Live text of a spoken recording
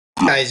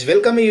Guys,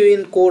 welcome you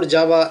in Core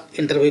Java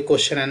interview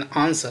question and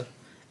answer.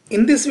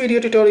 In this video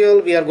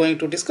tutorial, we are going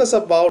to discuss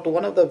about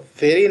one of the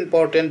very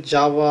important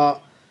Java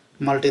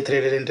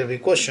multi-threaded interview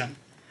question.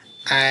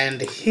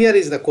 And here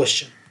is the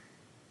question.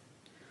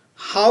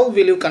 How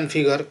will you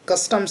configure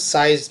custom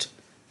sized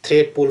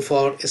thread pool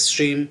for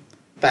stream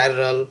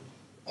parallel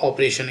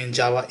operation in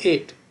Java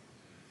 8?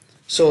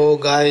 So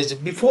guys,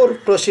 before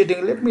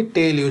proceeding, let me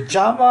tell you,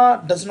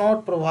 Java does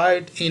not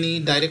provide any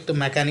direct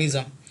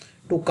mechanism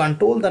to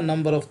control the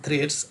number of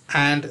threads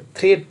and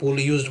thread pool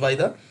used by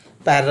the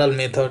parallel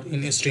method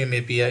in stream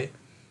API.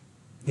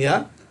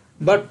 Yeah,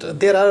 but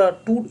there are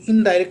two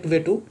indirect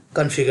way to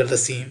configure the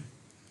same.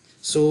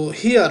 So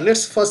here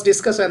let's first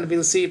discuss and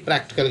we'll see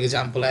practical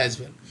example as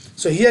well.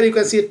 So here you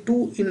can see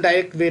two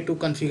indirect way to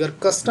configure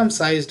custom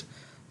sized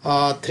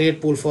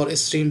thread pool for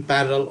stream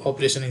parallel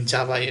operation in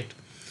Java 8.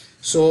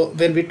 So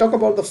when we talk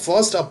about the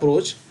first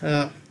approach,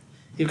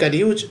 you can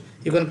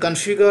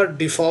configure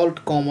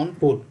default common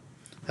pool,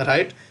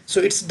 right?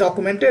 So it's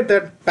documented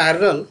that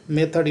parallel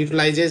method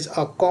utilizes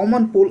a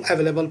common pool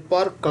available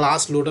per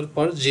class loader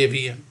per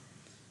JVM,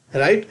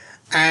 right?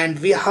 And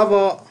we have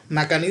a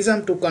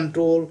mechanism to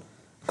control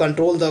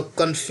the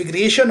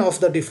configuration of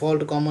the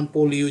default common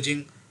pool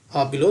using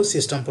below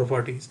system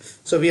properties.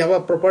 So we have a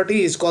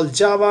property is called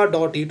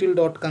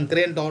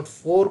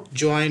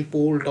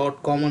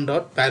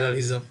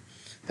java.util.concurrent.fork.join.pool.common.parallelism,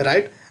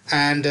 right?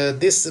 And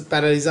this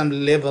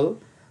parallelism level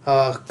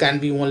can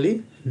be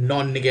only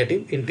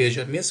non-negative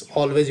integer, means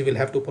always you will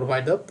have to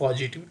provide the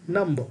positive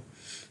number,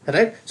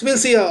 right? So we'll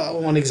see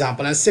one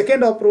example. And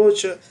second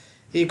approach,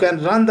 you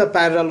can run the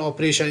parallel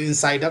operation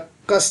inside a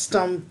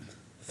custom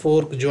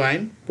fork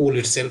join pool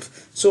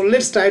itself. So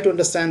let's try to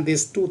understand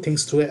these two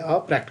things through a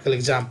practical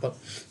example.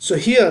 So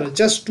here,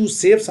 just to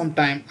save some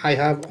time, I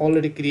have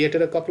already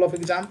created a couple of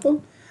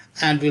examples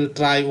and we'll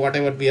try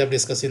whatever we have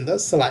discussed in the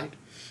slide.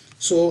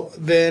 So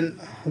when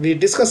we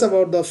discuss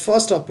about the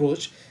first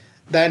approach,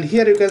 then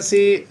here you can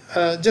see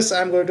just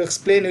I'm going to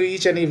explain you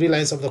each and every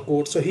lines of the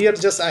code. So here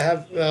just I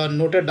have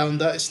noted down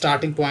the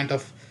starting point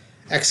of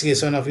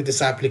execution of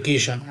this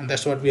application, and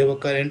that's what we have a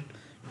current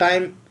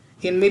time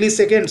in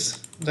milliseconds,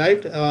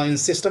 right? In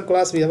system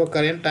class we have a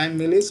current time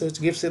millis, which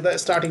gives you the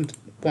starting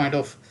point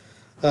of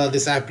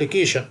this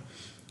application.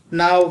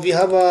 Now we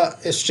have a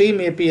stream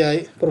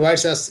API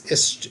provides us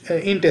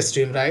int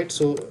stream, right?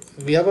 So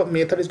we have a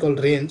method is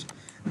called range.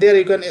 There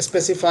you can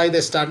specify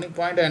the starting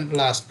point and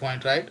last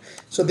point, right?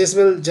 So this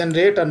will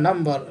generate a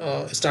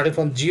number starting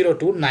from 0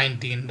 to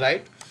 19,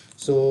 right?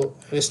 So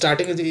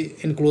starting is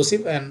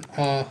inclusive and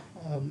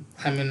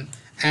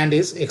and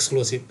is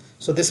exclusive.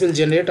 So this will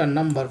generate a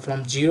number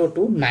from 0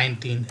 to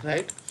 19,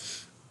 right?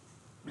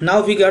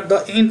 Now we got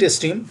the int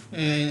stream.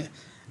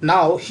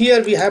 Now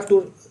here we have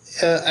to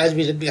as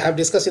we have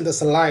discussed in the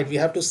slide, we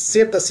have to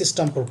set the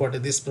system property,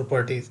 these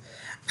properties,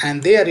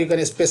 and there you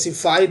can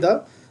specify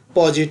the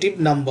positive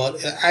number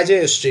as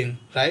a string,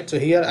 right? So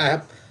here I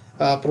have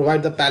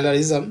provide the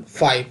parallelism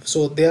 5.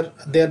 So there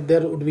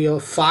would be a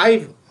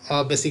 5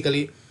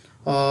 basically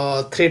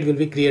thread will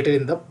be created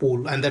in the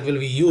pool, and that will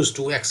be used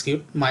to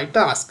execute my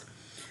task.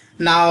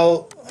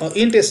 Now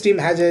int stream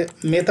has a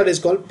method is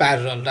called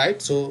parallel,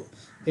 right? So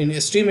in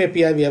stream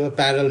API we have a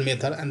parallel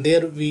method, and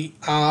there we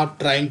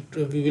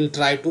will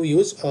try to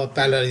use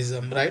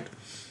parallelism, right?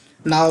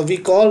 Now we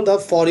call the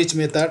for each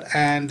method,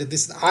 and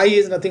this I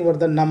is nothing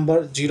but the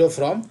number 0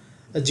 from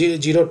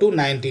 0 to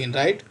 19,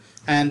 right?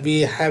 And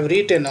we have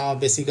written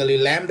basically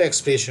lambda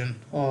expression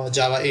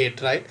Java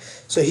 8, right?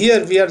 So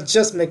here we are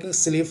just making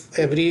sleep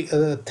every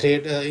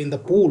thread in the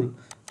pool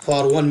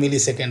for 1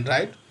 millisecond,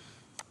 right?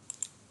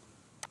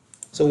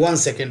 So 1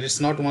 second, it's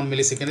not 1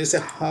 millisecond, it's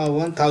a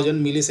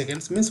 1000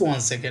 milliseconds, means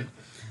 1 second.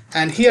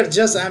 And here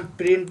just I'm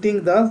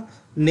printing the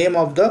name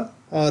of the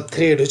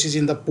thread which is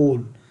in the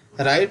pool,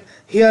 right?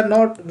 Here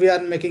not we are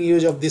making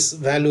use of this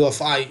value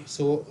of I.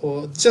 So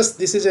just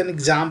this is an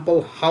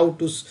example how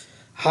to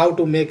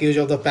make use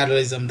of the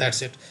parallelism,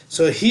 that's it.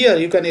 So here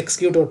you can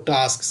execute a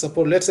task.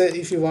 Suppose let's say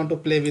if you want to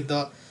play with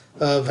the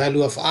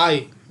value of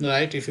I,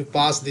 right? If you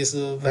pass this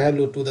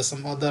value to the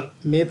some other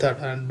method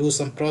and do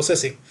some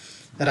processing,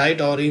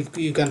 right? Or if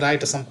you can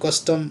write some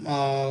custom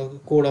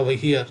code over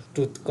here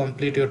to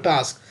complete your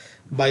task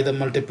by the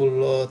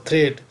multiple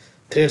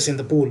threads in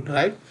the pool,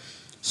 right?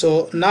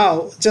 So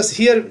now just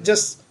here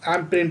just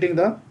I'm printing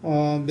the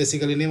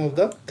basically name of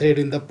the thread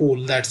in the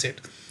pool, that's it.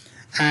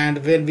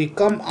 And when we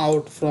come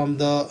out from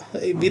the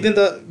within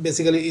the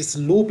basically its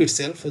loop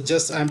itself,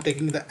 just I'm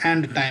taking the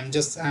end time,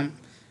 just I'm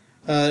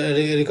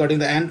recording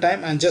the end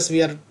time, and just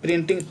we are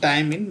printing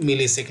time in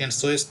milliseconds.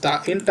 So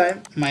start in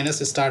time minus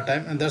start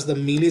time, and that's the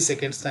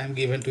milliseconds time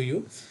given to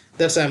you.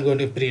 That's I'm going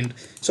to print.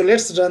 So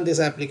let's run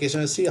this application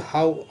and see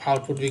how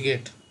output we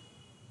get.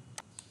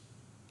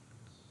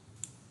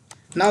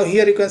 Now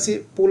here you can see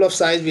pool of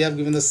size we have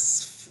given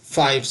this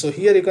 5. So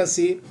here you can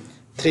see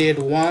thread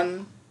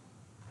 1,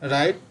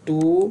 right,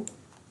 2,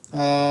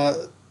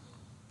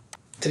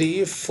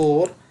 3,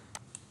 4,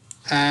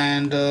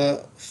 and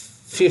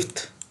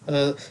 5th.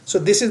 So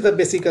this is the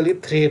basically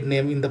thread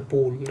name in the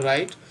pool,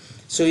 right?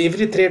 So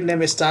every thread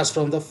name starts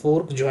from the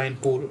fork join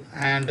pool,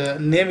 and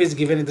name is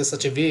given in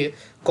such a way: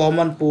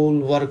 common pool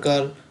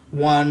worker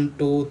 1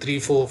 2 3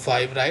 4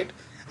 5, right?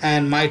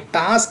 And my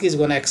task is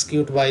going to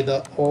execute by the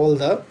all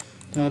the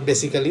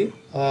basically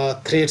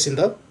threads in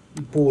the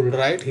pool,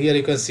 right? Here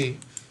you can see.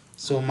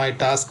 So my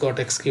task got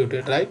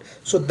executed, right?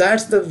 So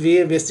that's the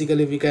way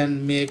basically we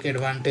can make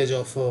advantage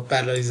of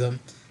parallelism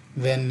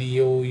when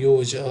you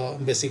use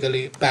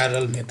basically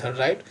parallel method,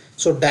 right?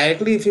 So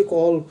directly if you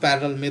call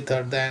parallel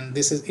method, then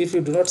this is, if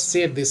you do not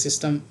set this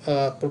system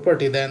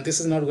property, then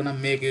this is not going to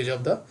make use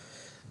of the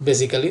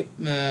basically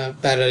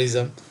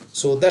parallelism.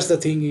 So that's the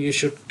thing you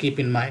should keep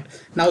in mind.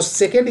 Now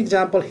second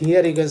example,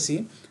 here you can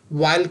see,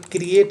 while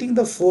creating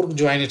the fork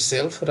join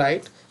itself,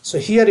 right? So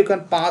here you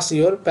can pass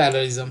your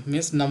parallelism,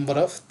 means number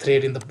of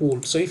thread in the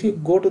pool. So if you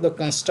go to the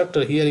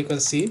constructor, here you can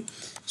see,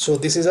 so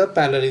this is a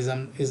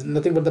parallelism, is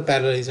nothing but the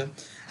parallelism.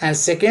 And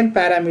second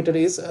parameter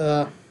is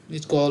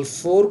it's called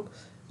fork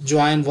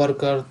join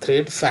worker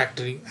thread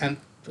factory, and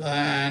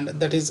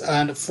that is,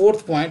 and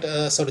fourth point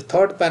sorry,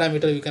 third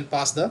parameter, you can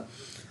pass the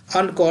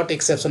uncaught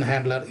exception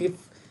handler.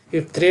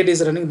 If thread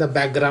is running in the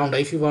background,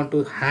 if you want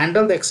to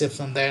handle the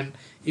exception, then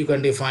you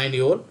can define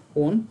your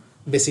own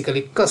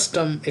basically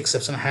custom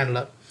exception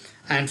handler.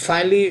 And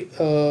finally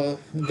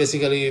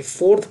basically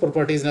fourth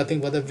property is nothing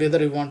but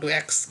whether you want to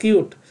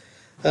execute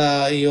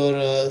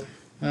your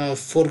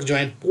fork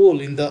join pool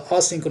in the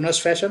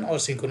asynchronous fashion or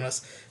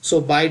synchronous.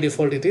 So by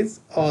default it is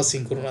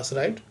asynchronous,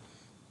 right?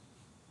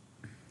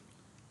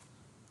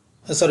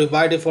 Sorry,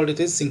 by default it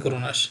is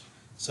synchronous,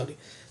 sorry.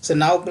 So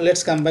now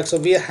let's come back. So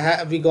we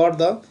got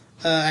the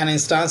an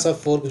instance of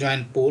fork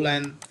join pool,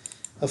 and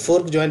a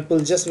fork join pool,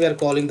 just we are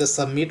calling the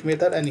submit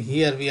method, and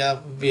here we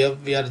are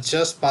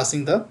just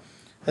passing the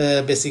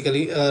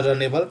basically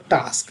runnable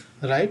task,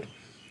 right?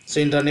 So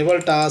in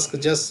runnable task,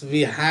 just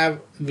we are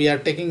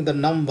taking the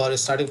number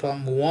starting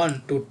from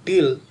 1 to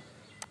till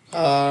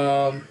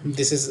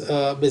this is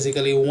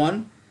basically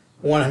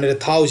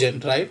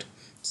 100,000, right?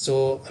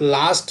 So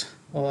last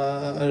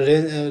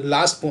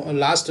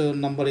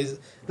number is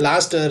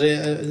last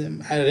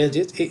range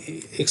is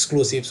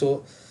exclusive.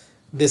 So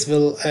this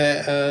will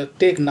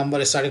take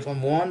number starting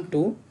from 1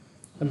 to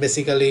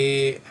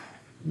basically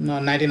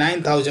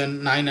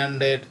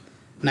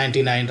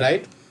 99,999,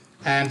 right?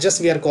 And just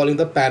we are calling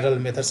the parallel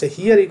method. So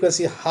here you can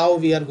see how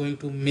we are going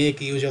to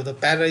make use of the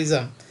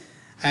parallelism.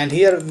 And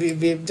here we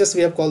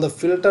have called the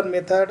filter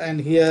method, and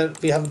here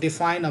we have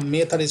defined a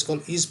method is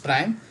called is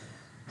prime,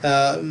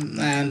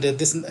 and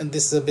this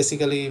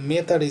basically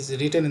method is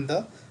written in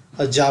the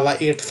Java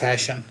 8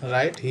 fashion,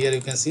 right? Here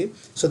you can see.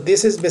 So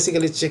this is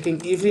basically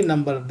checking every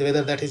number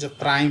whether that is a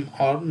prime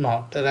or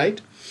not, right?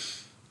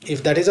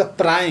 If that is a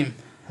prime,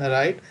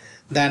 right,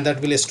 then that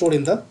will store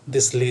in the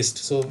this list.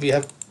 So we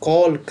have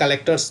called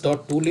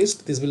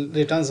collectors.toList. This will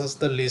returns us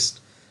the list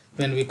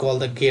when we call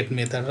the get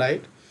method,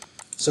 right?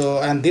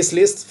 So, and this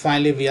list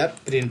finally we are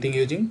printing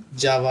using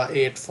Java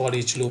 8 for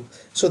each loop.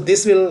 So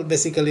this will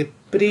basically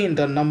print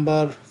a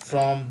number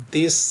from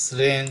this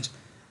range.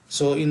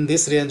 So in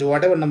this range,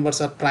 whatever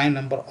numbers are prime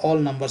number, all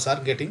numbers are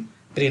getting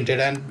printed.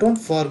 And don't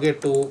forget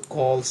to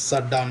call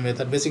shutdown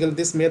method. Basically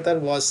this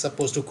method was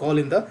supposed to call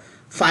in the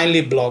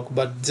finally block,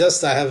 but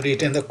just I have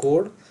written the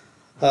code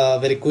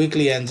very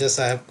quickly, and just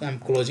I'm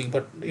closing.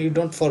 But you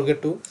don't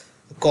forget to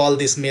call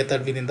this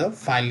method within the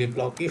finally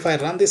block. If I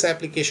run this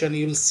application,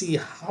 you will see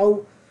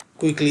how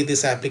quickly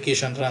this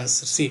application runs.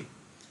 See,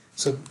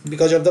 so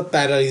because of the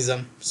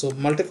parallelism, so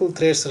multiple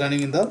threads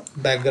running in the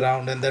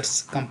background, and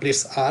that's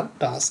completes our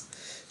task.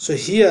 So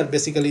here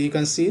basically you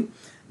can see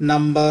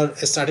number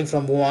starting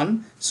from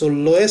 1, so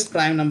lowest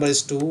prime number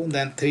is 2,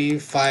 then 3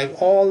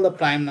 5, all the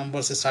prime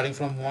numbers starting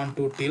from 1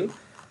 to till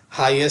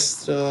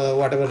highest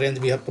whatever range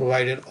we have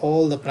provided,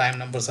 all the prime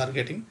numbers are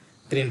getting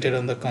printed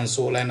on the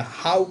console. And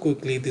how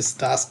quickly this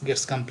task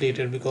gets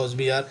completed, because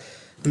we are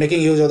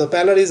making use of the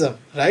parallelism,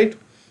 right?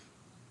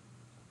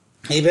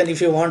 Even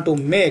if you want to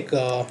make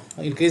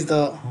increase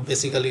the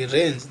basically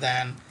range,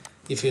 then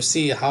if you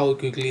see how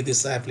quickly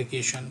this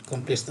application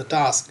completes the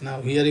task. Now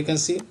here you can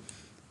see,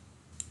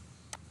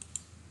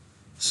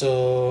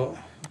 so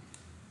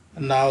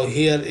now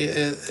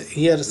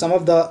here some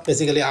of the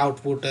basically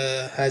output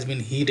has been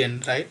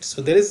hidden, right?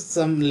 So there is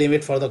some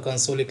limit for the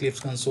console,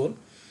 Eclipse console.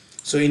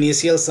 So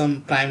initial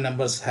some prime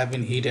numbers have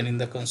been hidden in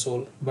the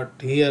console, but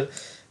here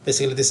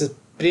basically this is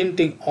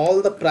printing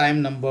all the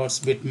prime numbers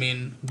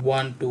between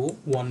 1 to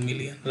 1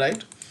 million,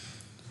 right?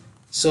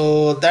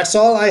 So that's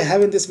all I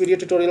have in this video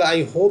tutorial.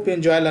 I hope you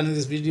enjoy learning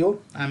this video.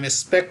 I'm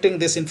expecting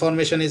this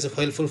information is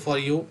helpful for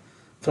you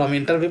from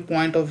interview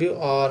point of view,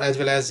 or as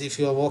well as if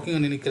you are working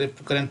on any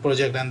current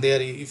project, and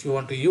there if you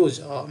want to use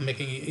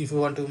if you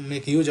want to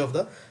make use of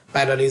the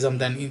parallelism,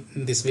 then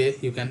in this way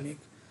you can make,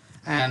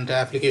 and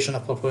application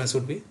of performance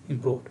would be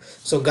improved.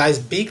 So guys,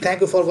 big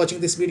thank you for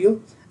watching this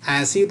video,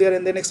 and see you there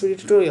in the next video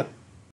tutorial.